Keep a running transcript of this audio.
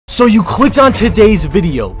So you clicked on today's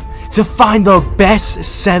video to find the best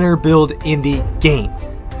center build in the game.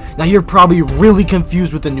 Now you're probably really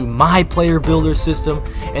confused with the new My Player Builder system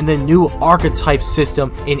and the new archetype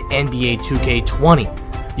system in NBA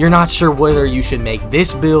 2K20. You're not sure whether you should make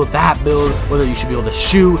this build, that build, whether you should be able to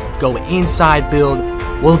shoot, go inside build.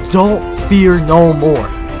 Well, don't fear no more,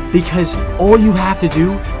 because all you have to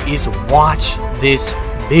do is watch this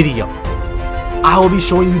video. I will be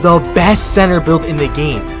showing you the best center build in the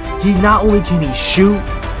game. Not only can he shoot,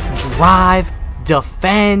 drive,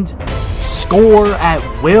 defend, score at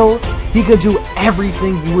will, he can do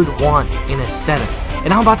everything you would want in a center.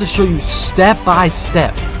 And I'm about to show you step by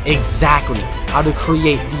step exactly how to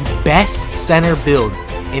create the best center build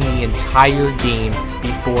in the entire game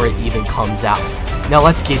before it even comes out. Now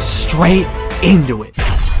let's get straight into it.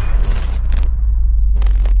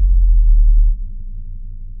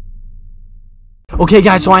 Okay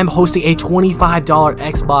guys, so I'm hosting a $25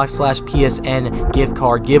 Xbox/PSN gift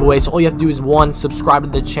card giveaway. So all you have to do is 1, subscribe to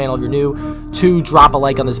the channel if you're new, 2, drop a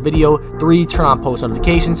like on this video, 3, turn on post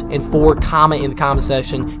notifications, and 4, comment in the comment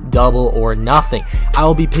section, double or nothing. I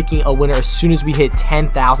will be picking a winner as soon as we hit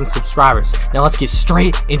 10,000 subscribers. Now let's get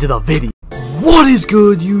straight into the video. What is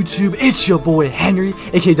good, YouTube? It's your boy Henry,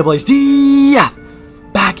 aka DoubleH DF,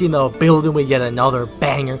 back in the building with yet another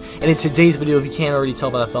banger. And in today's video, if you can't already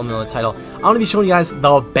tell by the thumbnail and the title, I'm going to be showing you guys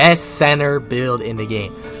the best center build in the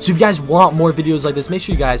game. So if you guys want more videos like this, make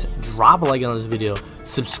sure you guys drop a like on this video,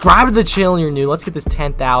 subscribe to the channel if you're new. Let's get this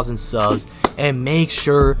 10,000 subs, and make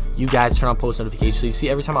sure you guys turn on post notifications so you see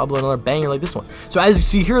every time I upload another banger like this one. So as you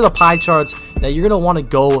see, here are the pie charts. Now you're going to want to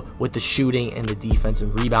go with the shooting and the defense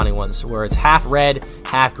and rebounding ones, where it's half red,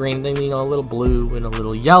 half green, then a little blue and a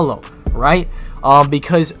little yellow, right?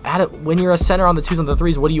 Because when you're a center on the 2s and the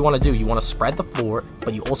 3s, what do you want to do? You want to spread the floor,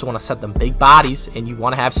 but you also want to set them big bodies, and you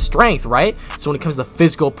want to have strength, right? So when it comes to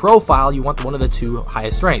physical profile, you want one of the 2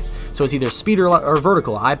 highest strengths. So it's either speed or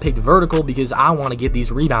vertical. I picked vertical because I want to get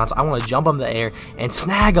these rebounds. I want to jump up in the air and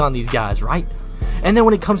snag on these guys, right? And then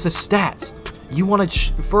when it comes to stats, you want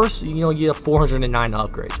to first, get a 409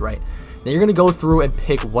 upgrades, right? Now you're going to go through and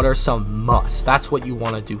pick what are some musts. That's what you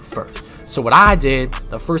want to do first. So what I did,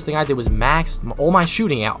 the first thing I did was max all my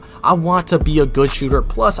shooting out. I want to be a good shooter,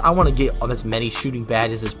 plus I want to get as many shooting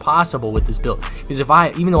badges as possible with this build. Because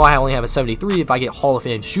even though I only have a 73, if I get Hall of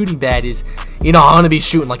Fame shooting badges, I'm going to be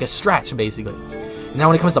shooting like a stretch, basically. Now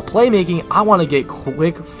when it comes to playmaking, I want to get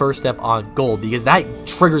quick first step on goal, because that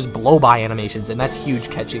triggers blow-by animations, and that's huge,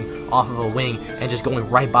 catching off of a wing and just going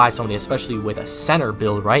right by somebody, especially with a center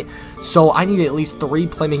build, right? So I need at least 3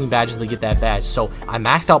 playmaking badges to get that badge. So I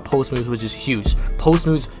maxed out post moves, which is huge. Post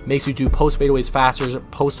moves makes you do post fadeaways faster,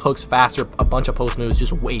 post hooks faster, a bunch of post moves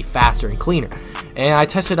just way faster and cleaner. And I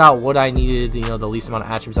tested out what I needed, the least amount of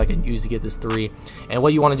attributes I could use to get this 3. And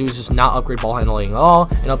what you want to do is just not upgrade ball handling at all,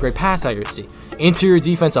 and upgrade pass accuracy. Interior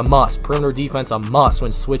defense a must, perimeter defense a must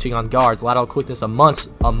when switching on guards, lateral quickness a must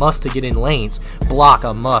to get in lanes, block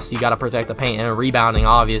a must, you got to protect the paint, and rebounding,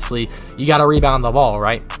 obviously, you got to rebound the ball,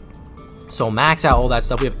 right? So max out all that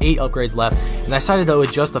stuff. We have 8 upgrades left, and I decided to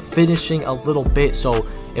adjust the finishing a little bit. So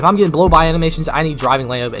if I'm getting blow-by animations, I need driving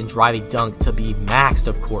layup and driving dunk to be maxed,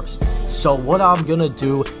 of course. So what I'm gonna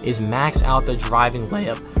do is max out the driving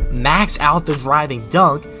layup, max out the driving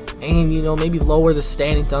dunk, and maybe lower the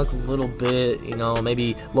standing dunk a little bit,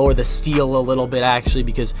 maybe lower the steal a little bit, actually,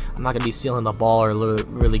 because I'm not gonna be stealing the ball or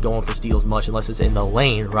really going for steals much unless it's in the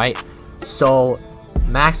lane, right? So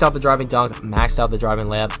maxed out the driving dunk, maxed out the driving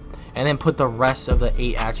layup, and then put the rest of the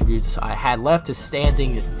 8 attributes I had left to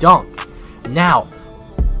standing dunk. Now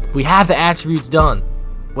we have the attributes done.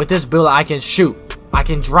 With this build, I can shoot, I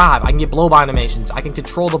can drive, I can get blow-by animations, I can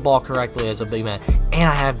control the ball correctly as a big man, and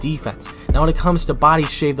I have defense. Now when it comes to body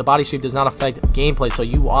shape, the body shape does not affect gameplay, so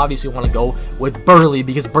you obviously want to go with Burly,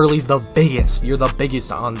 because Burly's the biggest. You're the biggest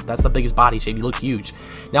that's the biggest body shape. You look huge.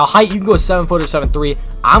 Now height, you can go 7 foot or 7'3".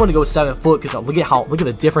 I'm gonna go 7 foot because look at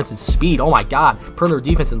the difference in speed. Oh my god, perimeter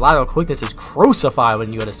defense and lateral quickness is crucified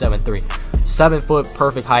when you go to 7'3". 7 foot,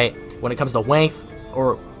 perfect height. When it comes to length,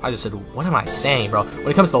 or I just said, what am I saying, bro? When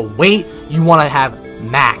it comes to weight, you want to have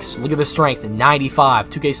max. Look at the strength, 95.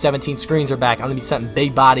 2K17 screens are back. I'm going to be setting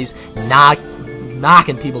big bodies,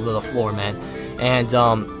 knocking people to the floor, man. And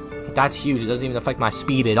that's huge. It doesn't even affect my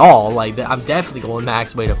speed at all. Like, I'm definitely going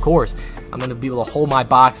max weight, of course. I'm going to be able to hold my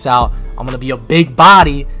box out. I'm going to be a big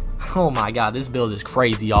body. Oh my god, this build is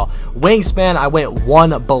crazy, y'all. Wingspan, I went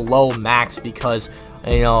 1 below max because,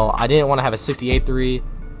 I didn't want to have a 68.3.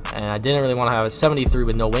 and I didn't really want to have a 73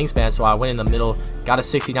 with no wingspan, so I went in the middle, got a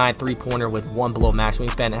 69 3-pointer with 1 below max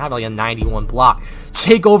wingspan, and have like a 91 block.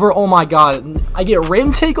 Takeover, oh my god, I get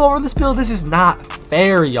rim takeover in this build. This is not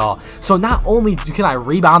fair, y'all. So not only can I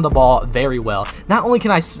rebound the ball very well, not only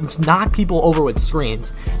can I knock people over with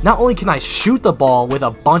screens, not only can I shoot the ball with a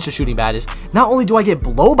bunch of shooting badges, not only do I get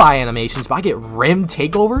blow-by animations, but I get rim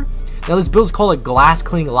takeover. Now this build is called a glass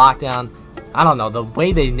clean lockdown. I don't know, the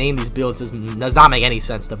way they name these builds does not make any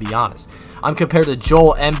sense, to be honest. I'm compared to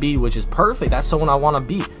Joel Embiid, which is perfect. That's someone I want to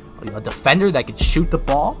be. A defender that can shoot the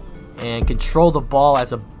ball and control the ball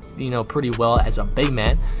as a, pretty well as a big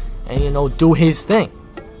man, and do his thing.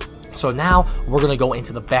 So now we're gonna go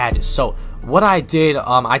into the badges. So what I did,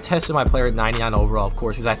 I tested my player at 99 overall, of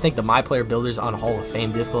course, because I think the my player builders on Hall of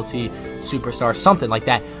Fame difficulty, superstar, something like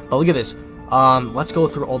that. But look at this. Let's go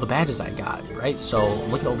through all the badges I got, right? So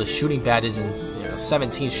look at all the shooting badges, and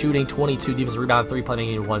 17 shooting, 22 defensive rebound, 3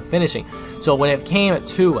 playing, and 1 finishing. So when it came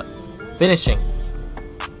to finishing,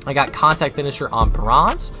 I got contact finisher on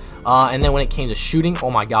bronze. And then when it came to shooting,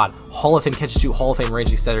 oh my god, Hall of Fame catch and shoot, Hall of Fame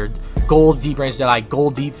range extender, gold deep range Jedi,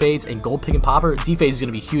 gold deep fades, and gold pick and popper. Deep fades is going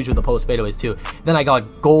to be huge with the post fadeaways too. Then I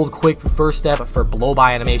got gold quick first step for blow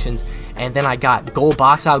by animations, and then I got gold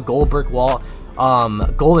box out, gold brick wall,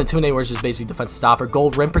 gold intimidate, which is basically defensive stopper,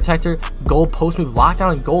 gold rim protector, gold post move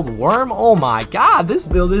lockdown, and gold worm. Oh my god, this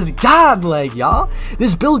build is godlike, y'all.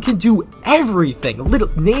 This build can do everything.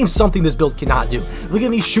 Name something this build cannot do. Look at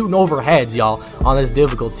me shooting over heads, y'all, on this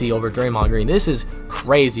difficulty over Draymond Green. This is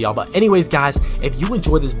crazy, y'all. But anyways, guys, if you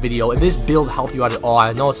enjoyed this video, if this build helped you out at all,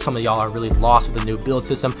 I know some of y'all are really lost with the new build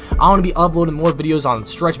system. I want to be uploading more videos on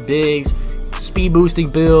stretch bigs, speed boosting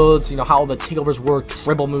builds, how all the takeovers work,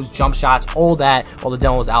 dribble moves, jump shots, all that, all the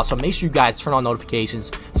demos out. So make sure you guys turn on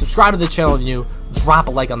notifications, subscribe to the channel if you're new, drop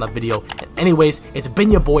a like on the video. And anyways, it's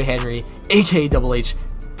been your boy Henry, aka DoubleH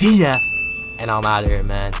DF, and I'm out of here,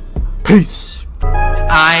 man. Peace.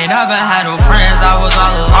 I ain't never had no friends, I was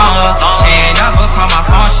all alone. She ain't never called my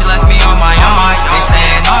phone, she left me on my own. They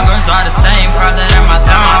saying all girls are the same, further than my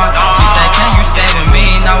thumb. She said, can you stay with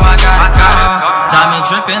me? Now I gotta go. Diamond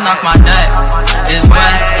dripping off my